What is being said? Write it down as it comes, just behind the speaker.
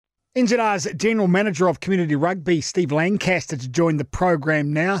NZR's General Manager of Community Rugby, Steve Lancaster, to join the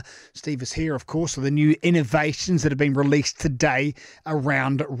program now. Steve is here, of course, with the new innovations that have been released today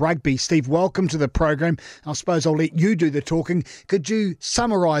around rugby. Steve, welcome to the program. I suppose I'll let you do the talking. Could you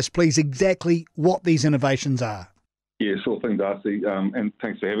summarise, please, exactly what these innovations are? Yeah, sure thing, Darcy, and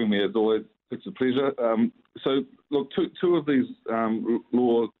thanks for having me as always. It's a pleasure. Look, two of these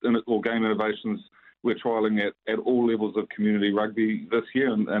law or game innovations we're trialling at all levels of community rugby this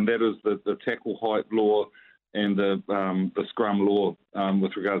year, and that is the tackle height law and the scrum law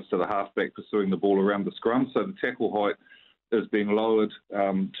with regards to the halfback pursuing the ball around the scrum. So the tackle height is being lowered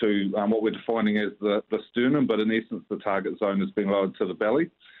to what we're defining as the sternum, but in essence the target zone is being lowered to the belly.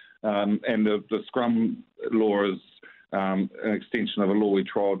 And the scrum law is an extension of a law we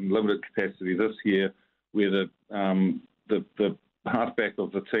trialled in limited capacity this year, where the halfback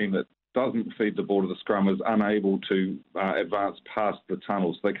of the team that doesn't feed the ball to the scrum is unable to advance past the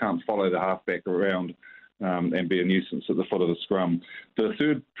tunnel, so they can't follow the halfback around and be a nuisance at the foot of the scrum. The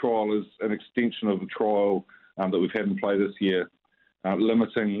third trial is an extension of the trial that we've had in play this year,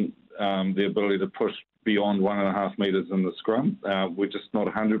 limiting the ability to push beyond 1.5 metres in the scrum. We're just not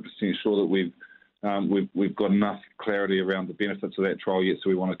 100% sure that we've got enough clarity around the benefits of that trial yet, so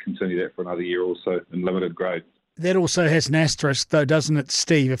we want to continue that for another year or so in limited grade. That also has an asterisk, though, doesn't it,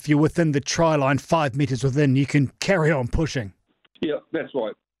 Steve? If you're within the try line, 5 metres within, you can carry on pushing. Yeah, that's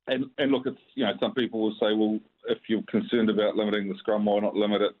right. And look, it's, some people will say, well, if you're concerned about limiting the scrum, why not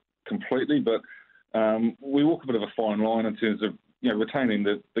limit it completely? But we walk a bit of a fine line in terms of retaining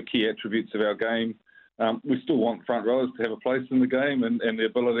the key attributes of our game. We still want front rowers to have a place in the game and the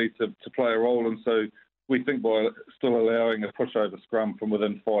ability to play a role, and so we think by still allowing a pushover scrum from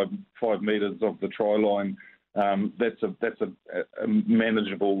within 5 metres of the try line, that's a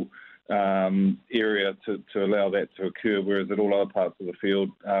manageable area to allow that to occur, whereas at all other parts of the field,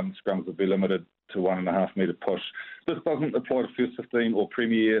 scrums would be limited to 1.5 metre push. This doesn't apply to First 15 or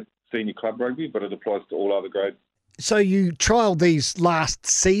Premier Senior Club Rugby, but it applies to all other grades. So you trialled these last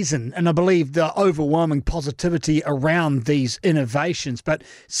season, and I believe the overwhelming positivity around these innovations, but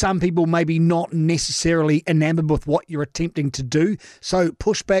some people maybe not necessarily enamoured with what you're attempting to do. So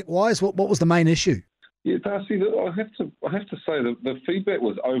pushback-wise, what was the main issue? Yeah, Darcy, I have to say that the feedback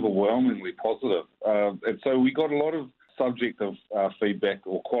was overwhelmingly positive, and so we got a lot of subjective feedback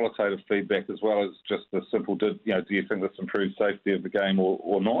or qualitative feedback, as well as just the simple, do you think this improves safety of the game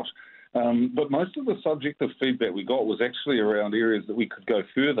or not? But most of the subjective feedback we got was actually around areas that we could go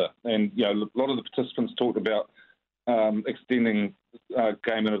further, and a lot of the participants talked about extending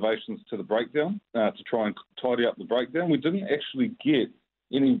game innovations to the breakdown to try and tidy up the breakdown. We didn't actually get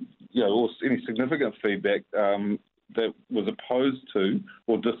any significant feedback that was opposed to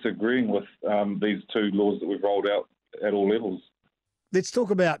or disagreeing with these two laws that we've rolled out at all levels. Let's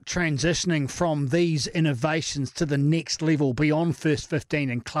talk about transitioning from these innovations to the next level beyond First 15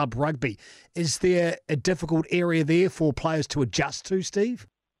 and club rugby. Is there a difficult area there for players to adjust to, Steve?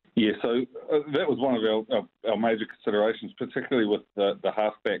 Yeah, so that was one of our major considerations, particularly with the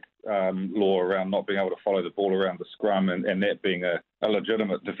halfback law around not being able to follow the ball around the scrum and that being a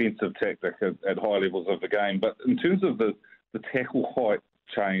legitimate defensive tactic at high levels of the game. But in terms of the tackle height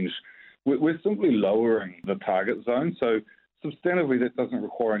change, we're simply lowering the target zone. So substantively, that doesn't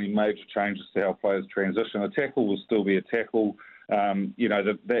require any major changes to how players transition. A tackle will still be a tackle.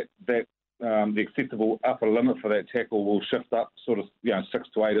 The acceptable upper limit for that tackle will shift up sort of 6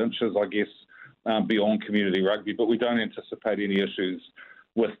 to 8 inches, I guess, beyond community rugby. But we don't anticipate any issues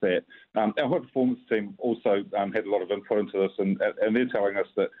with that. Our high performance team also had a lot of input into this, and they're telling us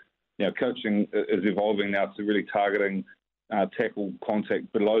that coaching is evolving now to really targeting tackle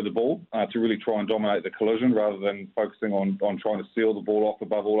contact below the ball to really try and dominate the collision rather than focusing on trying to seal the ball off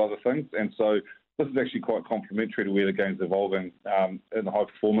above all other things. And so this is actually quite complementary to where the game's evolving in the high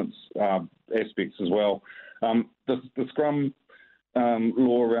performance aspects as well. The scrum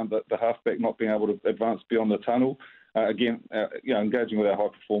law around the halfback not being able to advance beyond the tunnel, engaging with our high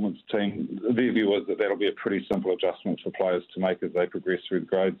performance team, their view is that that'll be a pretty simple adjustment for players to make as they progress through the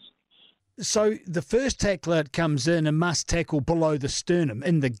grades. So the first tackler comes in and must tackle below the sternum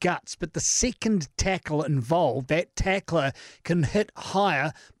in the guts, but the second tackle involved, that tackler can hit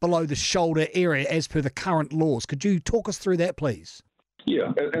higher below the shoulder area as per the current laws. Could you talk us through that, please?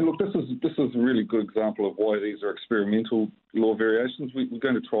 Yeah, and look, this is a really good example of why these are experimental law variations. We're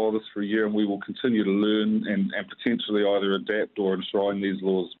going to trial this for a year, and we will continue to learn and potentially either adapt or enshrine these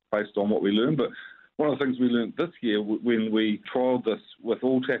laws based on what we learn. But One of the things we learned this year when we trialled this with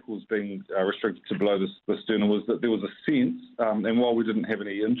all tackles being restricted to below the sternum was that there was a sense, and while we didn't have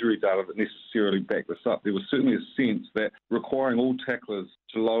any injury data that necessarily backed this up, there was certainly a sense that requiring all tacklers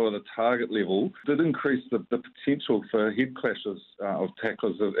to lower the target level did increase the potential for head clashes of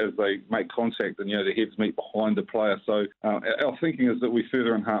tacklers as they make contact and, their heads meet behind the player. So our thinking is that we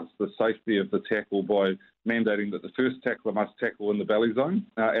further enhance the safety of the tackle by mandating that the first tackler must tackle in the belly zone.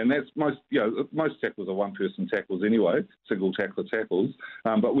 And that's most tackles are one-person tackles anyway, single tackler tackles.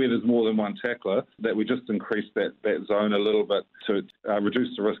 But where there's more than one tackler, that we just increase that zone a little bit to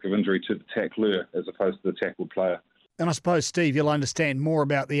reduce the risk of injury to the tackler as opposed to the tackled player. And I suppose, Steve, you'll understand more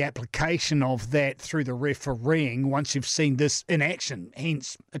about the application of that through the refereeing once you've seen this in action,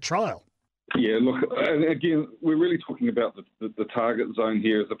 hence a trial. Yeah, look, and again, we're really talking about the target zone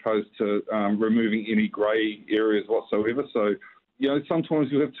here as opposed to removing any grey areas whatsoever. So, sometimes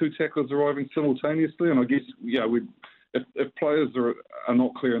you have two tacklers arriving simultaneously, and I guess, if players are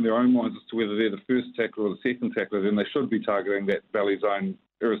not clear in their own minds as to whether they're the first tackler or the second tackler, then they should be targeting that belly zone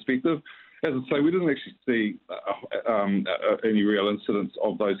irrespective. As I say, we didn't actually see any real incidents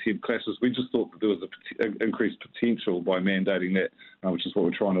of those head clashes. We just thought that there was an increased potential by mandating that, which is what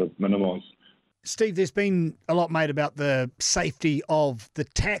we're trying to minimise. Steve, there's been a lot made about the safety of the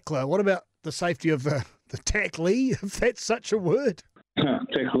tackler. What about the safety of the tacklee, if that's such a word?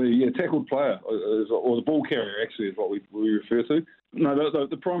 Tacklee, tackled player, or the ball carrier actually is what we refer to. No,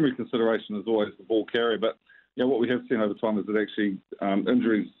 the primary consideration is always the ball carrier, but what we have seen over time is that actually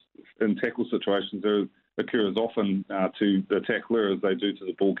injuries in tackle situations occur as often to the tackler as they do to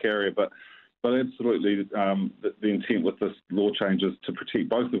the ball carrier. But absolutely, the intent with this law change is to protect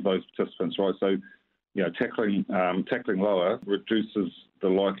both of those participants, right? So, tackling lower reduces the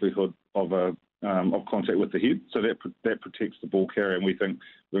likelihood of contact with the head, so that protects the ball carrier, and we think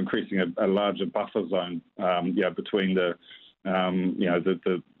we're increasing a larger buffer zone, between the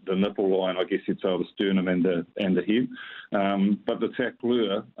nipple line, I guess you'd say, the sternum and the head. But the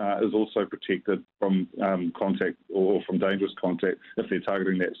tackler is also protected from contact or from dangerous contact if they're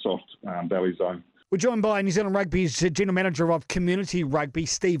targeting that soft belly zone. We're joined by New Zealand Rugby's General Manager of Community Rugby,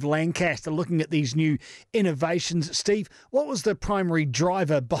 Steve Lancaster, looking at these new innovations. Steve, what was the primary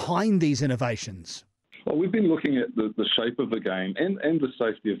driver behind these innovations? Well, we've been looking at the shape of the game and the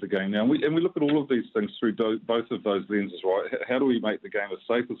safety of the game now, and we look at all of these things through both of those lenses, right? How do we make the game as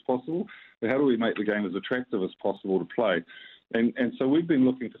safe as possible, and how do we make the game as attractive as possible to play? And so we've been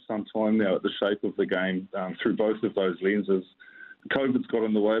looking for some time now at the shape of the game through both of those lenses. COVID's got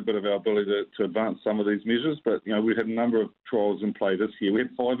in the way a bit of our ability to advance some of these measures, but we had a number of trials in play this year. We had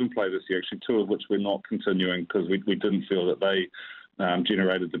 5 in play this year, actually, 2 of which we're not continuing because we didn't feel that they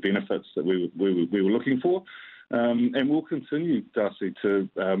generated the benefits that we were looking for, and we'll continue, Darcy, to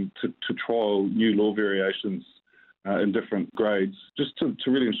trial new law variations in different grades, just to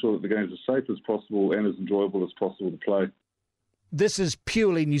really ensure that the game is as safe as possible and as enjoyable as possible to play. This is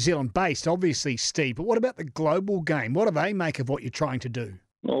purely New Zealand based, obviously, Steve, but what about the global game? What do they make of what you're trying to do?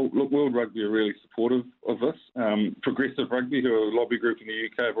 Well, look, World Rugby are really supportive of this. Progressive Rugby, who are a lobby group in the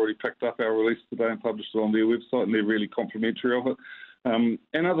UK, have already picked up our release today and published it on their website, and they're really complimentary of it.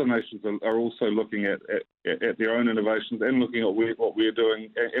 And other nations are also looking at their own innovations and looking at what we're doing,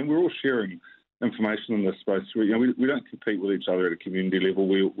 and we're all sharing information in this space. We don't compete with each other at a community level.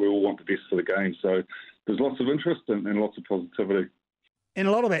 We all want the best for the game. So there's lots of interest and lots of positivity. And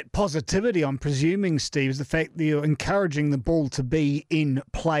a lot of that positivity, I'm presuming, Steve, is the fact that you're encouraging the ball to be in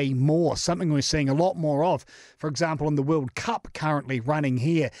play more, something we're seeing a lot more of. For example, in the World Cup currently running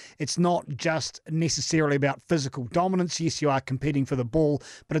here, it's not just necessarily about physical dominance. Yes, you are competing for the ball,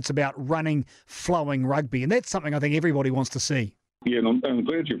 but it's about running, flowing rugby. And that's something I think everybody wants to see. Yeah, and I'm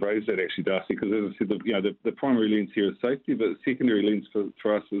glad you've raised that, actually, Darcy, because as I said, the primary lens here is safety, but the secondary lens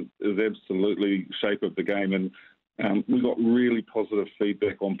for us is absolutely shape of the game. And we got really positive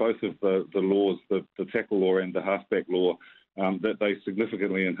feedback on both of the laws, the tackle law and the halfback law, that they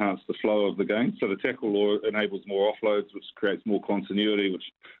significantly enhance the flow of the game. So the tackle law enables more offloads, which creates more continuity, which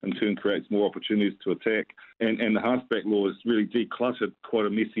in turn creates more opportunities to attack. And the halfback law has really decluttered quite a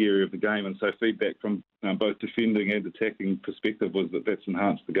messy area of the game. And so feedback from both defending and attacking perspective was that that's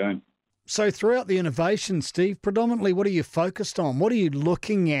enhanced the game. So throughout the innovation, Steve, predominantly what are you focused on? What are you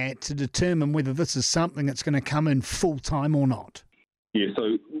looking at to determine whether this is something that's going to come in full-time or not? Yeah,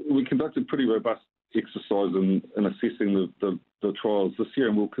 so we conducted pretty robust exercise in assessing the trials this year,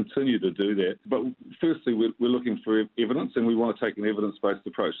 and we'll continue to do that. But firstly, we're looking for evidence, and we want to take an evidence-based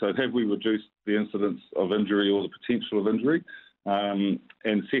approach. So have we reduced the incidence of injury or the potential of injury? And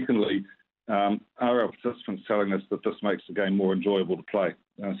secondly, are our participants telling us that this makes the game more enjoyable to play?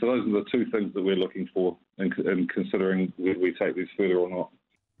 So those are the two things that we're looking for in considering whether we take these further or not.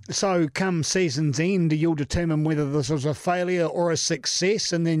 So come season's end, you'll determine whether this was a failure or a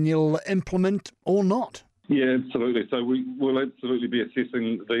success, and then you'll implement or not. Yeah, absolutely. So we'll absolutely be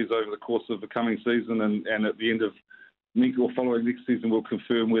assessing these over the course of the coming season, and at the end of next or following next season, we'll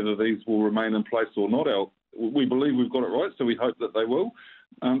confirm whether these will remain in place or not. We believe we've got it right, so we hope that they will.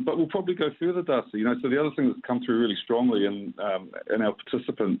 But we'll probably go further, Darcy. So the other thing that's come through really strongly in our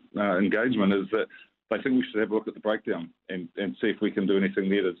participant engagement is that they think we should have a look at the breakdown and see if we can do anything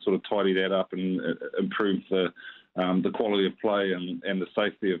there to sort of tidy that up and improve the quality of play and the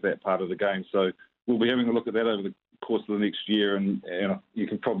safety of that part of the game. So we'll be having a look at that over the course of the next year, and you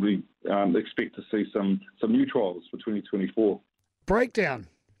can probably expect to see some new trials for 2024. Breakdown.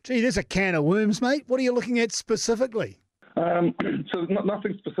 Gee, there's a can of worms, mate. What are you looking at specifically? So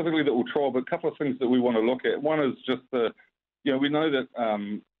nothing specifically that we'll trial, but a couple of things that we want to look at. One is just we know that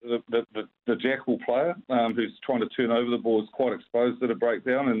the Jackal player who's trying to turn over the ball is quite exposed at a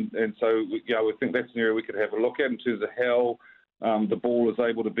breakdown, and so we think that's an area we could have a look at in terms of how the ball is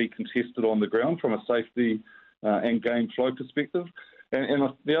able to be contested on the ground from a safety and game flow perspective.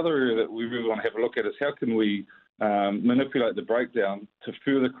 And the other area that we really want to have a look at is how can we manipulate the breakdown to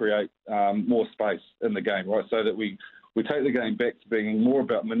further create more space in the game, right? So that we take the game back to being more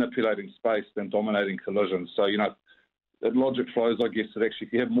about manipulating space than dominating collisions. So, logic flows, I guess, that actually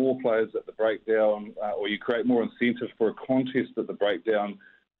if you have more players at the breakdown or you create more incentive for a contest at the breakdown,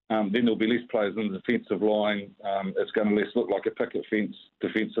 then there'll be less players in the defensive line. It's going to less look like a picket fence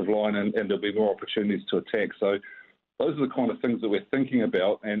defensive line, and there'll be more opportunities to attack. So those are the kind of things that we're thinking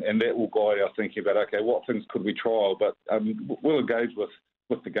about, and that will guide our thinking about, okay, what things could we trial? But we'll engage with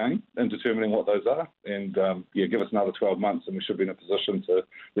the game in determining what those are, and give us another 12 months and we should be in a position to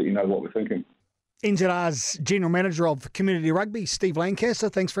let you know what we're thinking. NZR's General Manager of Community Rugby, Steve Lancaster,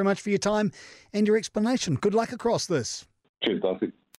 thanks very much for your time and your explanation. Good luck across this. Cheers, Darcy.